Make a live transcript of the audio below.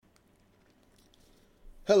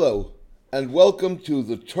Hello, and welcome to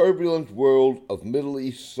the turbulent world of Middle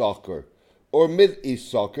East soccer, or Mid-East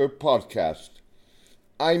Soccer podcast.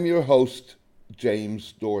 I'm your host,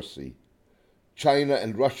 James Dorsey. China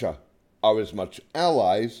and Russia are as much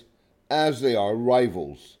allies as they are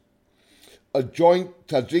rivals. A joint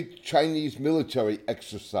Tajik-Chinese military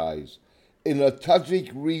exercise in a Tajik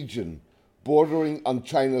region bordering on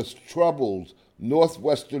China's troubled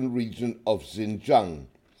northwestern region of Xinjiang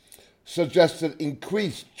suggested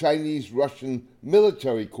increased Chinese-Russian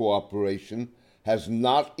military cooperation has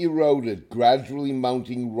not eroded gradually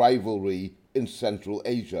mounting rivalry in Central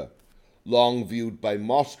Asia, long viewed by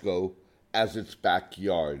Moscow as its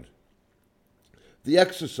backyard. The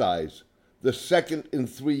exercise, the second in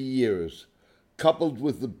 3 years, coupled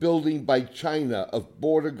with the building by China of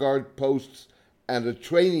border guard posts and a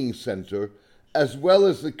training center, as well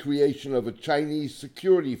as the creation of a Chinese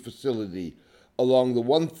security facility along the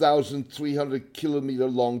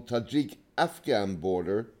 1,300-kilometer-long Tajik-Afghan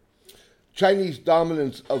border, Chinese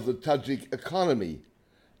dominance of the Tajik economy,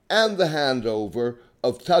 and the handover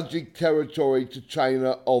of Tajik territory to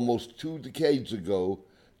China almost 2 decades ago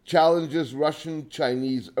challenges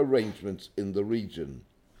Russian-Chinese arrangements in the region.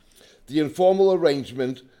 The informal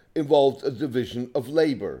arrangement involved a division of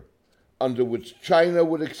labor, under which China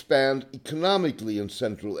would expand economically in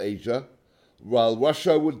Central Asia, while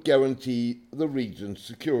Russia would guarantee the region's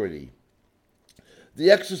security.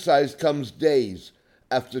 The exercise comes days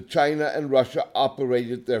after China and Russia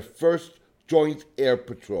operated their first joint air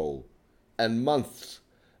patrol, and months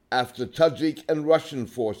after Tajik and Russian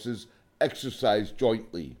forces exercised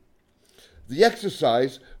jointly. The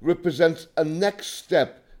exercise represents a next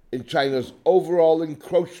step in China's overall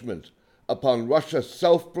encroachment upon Russia's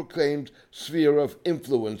self-proclaimed sphere of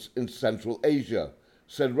influence in Central Asia,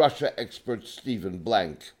 said Russia expert Stephen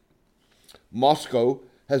Blank. Moscow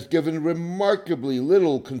has given remarkably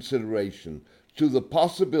little consideration to the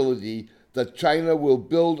possibility that China will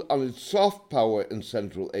build on its soft power in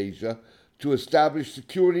Central Asia to establish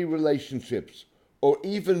security relationships or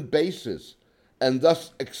even bases, and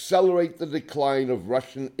thus accelerate the decline of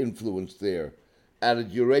Russian influence there,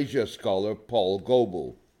 added Eurasia scholar Paul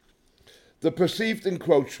Goebel. The perceived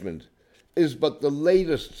encroachment is but the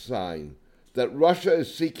latest sign that Russia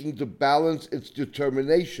is seeking to balance its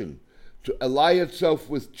determination to ally itself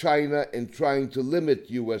with China in trying to limit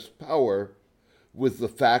U.S. power with the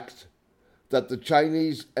fact that the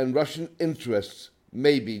Chinese and Russian interests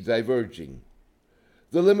may be diverging.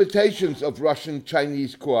 The limitations of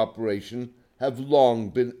Russian-Chinese cooperation have long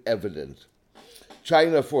been evident.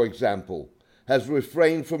 China, for example, has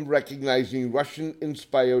refrained from recognizing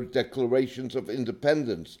Russian-inspired declarations of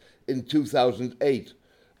independence in 2008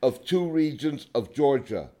 of 2 regions of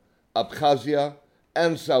Georgia, Abkhazia,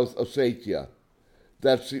 and South Ossetia,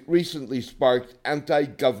 that recently sparked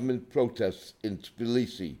anti-government protests in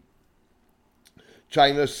Tbilisi.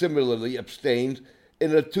 China similarly abstained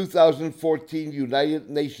in a 2014 United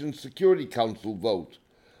Nations Security Council vote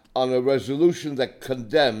on a resolution that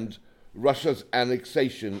condemned Russia's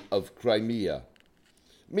annexation of Crimea.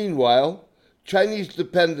 Meanwhile, Chinese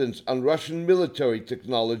dependence on Russian military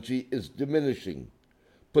technology is diminishing,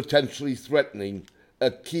 potentially threatening a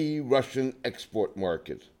key Russian export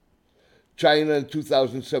market. China in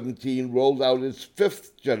 2017 rolled out its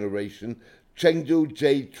 5th-generation Chengdu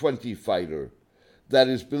J-20 fighter that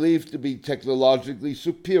is believed to be technologically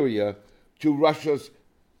superior to Russia's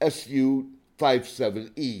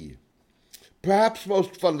Su-57E. Perhaps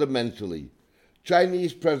most fundamentally,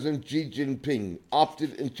 Chinese President Xi Jinping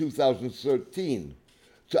opted in 2013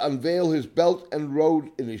 to unveil his Belt and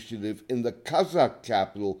Road Initiative in the Kazakh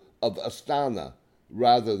capital of Astana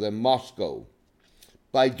rather than Moscow.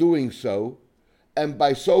 By doing so, and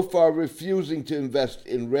by so far refusing to invest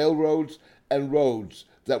in railroads and roads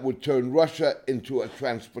that would turn Russia into a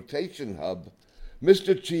transportation hub,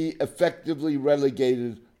 Mr. Xi effectively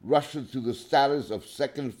relegated Russia to the status of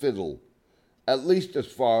second fiddle, at least as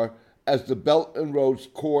far as the Belt and Road's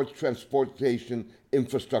core transportation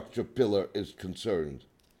infrastructure pillar is concerned.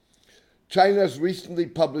 China's recently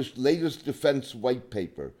published latest defense white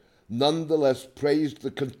paper nonetheless praised the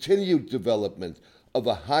continued development of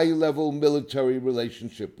a high-level military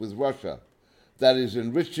relationship with Russia that is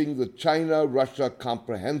enriching the China-Russia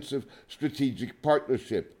Comprehensive Strategic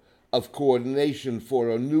Partnership of coordination for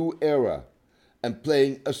a new era and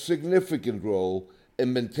playing a significant role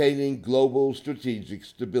in maintaining global strategic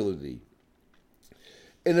stability.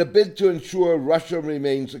 In a bid to ensure Russia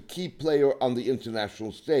remains a key player on the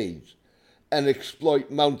international stage and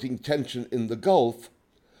exploit mounting tension in the Gulf,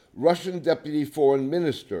 Russian Deputy Foreign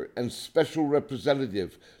Minister and Special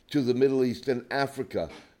Representative to the Middle East and Africa,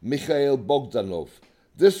 Mikhail Bogdanov,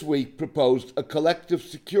 this week proposed a collective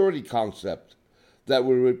security concept that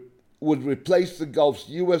would replace the Gulf's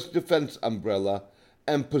U.S. defense umbrella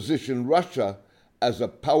and position Russia as a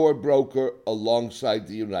power broker alongside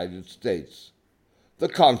the United States. The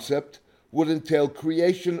concept would entail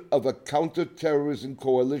creation of a counterterrorism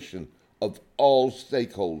coalition of all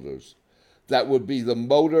stakeholders that would be the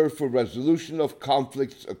motor for resolution of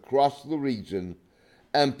conflicts across the region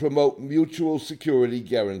and promote mutual security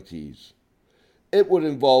guarantees. It would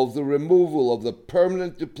involve the removal of the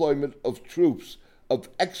permanent deployment of troops of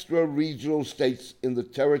extra-regional states in the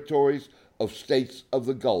territories of states of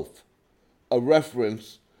the Gulf, a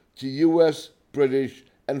reference to U.S., British,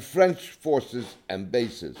 and French forces and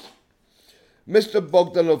bases. Mr.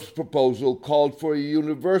 Bogdanov's proposal called for a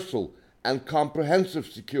universal and comprehensive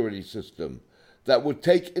security system that would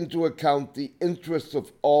take into account the interests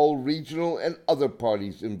of all regional and other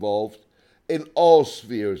parties involved in all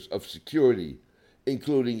spheres of security,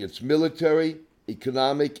 including its military,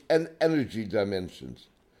 economic, and energy dimensions,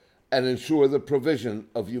 and ensure the provision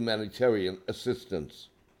of humanitarian assistance.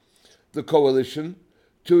 The coalition,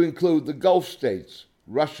 to include the Gulf states,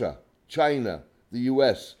 Russia, China, the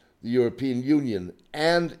U.S., the European Union,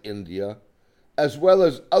 and India, as well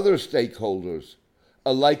as other stakeholders,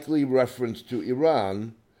 a likely reference to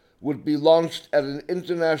Iran, would be launched at an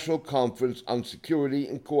international conference on security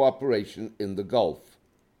and cooperation in the Gulf.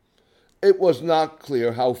 It was not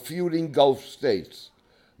clear how feuding Gulf states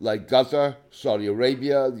like Qatar, Saudi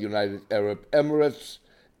Arabia, the United Arab Emirates,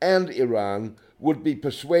 and Iran would be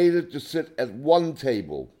persuaded to sit at one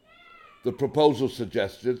table. The proposal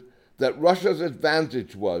suggested that Russia's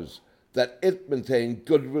advantage was that it maintained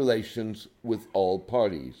good relations with all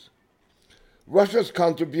parties. Russia's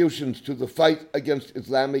contributions to the fight against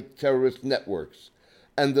Islamic terrorist networks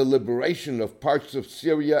and the liberation of parts of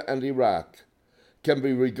Syria and Iraq can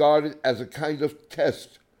be regarded as a kind of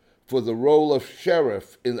test for the role of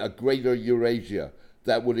sheriff in a greater Eurasia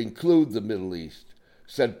that would include the Middle East,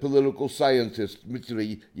 said political scientist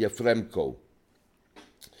Dmitry Yefremko.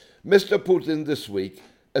 Mr. Putin this week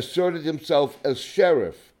asserted himself as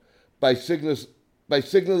sheriff by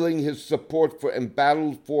signaling his support for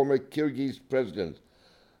embattled former Kyrgyz president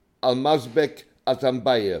Almazbek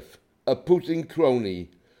Atambayev, a Putin crony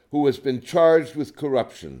who has been charged with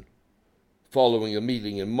corruption. Following a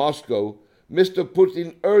meeting in Moscow, Mr.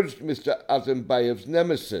 Putin urged Mr. Atambayev's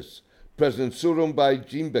nemesis, President Surunbay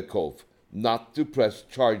Jeenbekov, not to press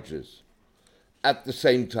charges. At the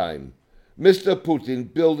same time, Mr.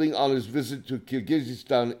 Putin, building on his visit to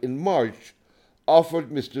Kyrgyzstan in March, offered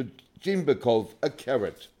Mr. Jeenbekov a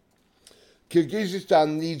carrot.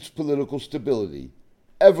 Kyrgyzstan needs political stability.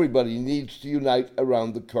 Everybody needs to unite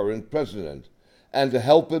around the current president and to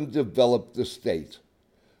help him develop the state.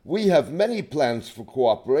 We have many plans for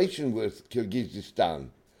cooperation with Kyrgyzstan,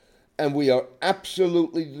 and we are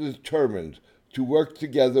absolutely determined to work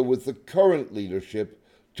together with the current leadership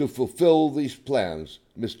to fulfill these plans,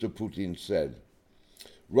 Mr. Putin said.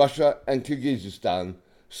 Russia and Kyrgyzstan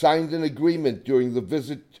signed an agreement during the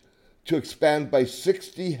visit to expand by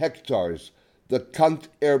 60 hectares the Kant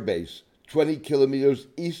Air Base, 20 kilometers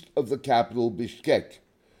east of the capital Bishkek,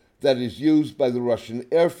 that is used by the Russian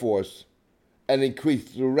Air Force, and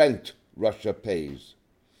increase the rent Russia pays.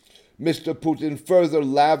 Mr. Putin further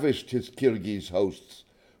lavished his Kyrgyz hosts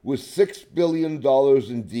with $6 billion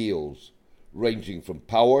in deals, ranging from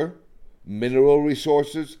power, mineral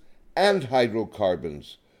resources, and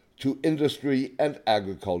hydrocarbons, to industry and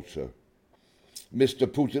agriculture. Mr.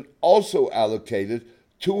 Putin also allocated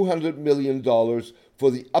 $200 million for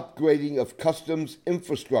the upgrading of customs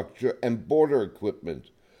infrastructure and border equipment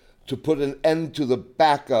to put an end to the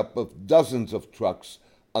backup of dozens of trucks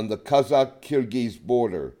on the Kazakh-Kyrgyz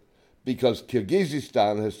border, because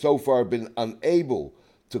Kyrgyzstan has so far been unable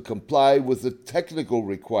to comply with the technical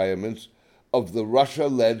requirements of the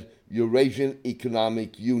Russia-led Eurasian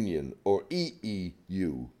Economic Union, or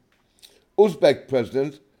EEU. Uzbek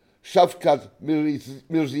President Shavkat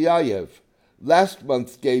Mirziyoyev last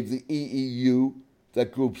month gave the EEU,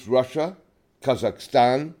 that groups Russia,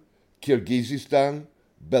 Kazakhstan, Kyrgyzstan,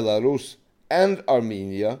 Belarus, and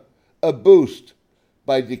Armenia, a boost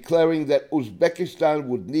by declaring that Uzbekistan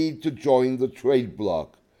would need to join the trade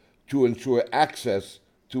bloc to ensure access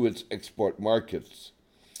to its export markets.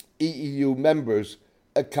 EEU members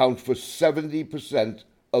account for 70%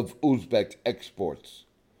 of Uzbek exports.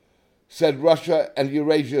 Said Russia and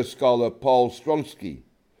Eurasia scholar Paul Stronsky,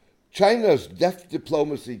 China's deft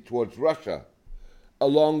diplomacy towards Russia,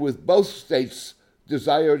 along with both states'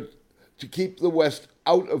 desire to keep the West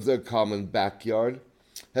out of their common backyard,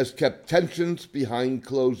 has kept tensions behind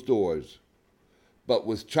closed doors. But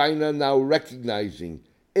with China now recognizing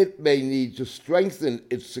it may need to strengthen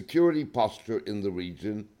its security posture in the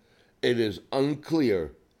region, it is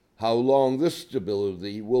unclear how long this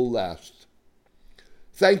stability will last.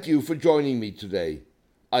 Thank you for joining me today.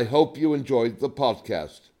 I hope you enjoyed the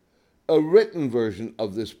podcast. A written version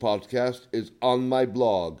of this podcast is on my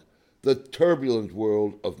blog, The Turbulent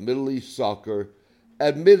World of Middle East Soccer,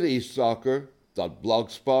 at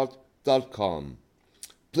mideastsoccer.blogspot.com.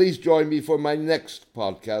 Please join me for my next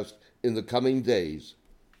podcast in the coming days.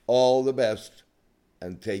 All the best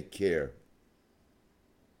and take care.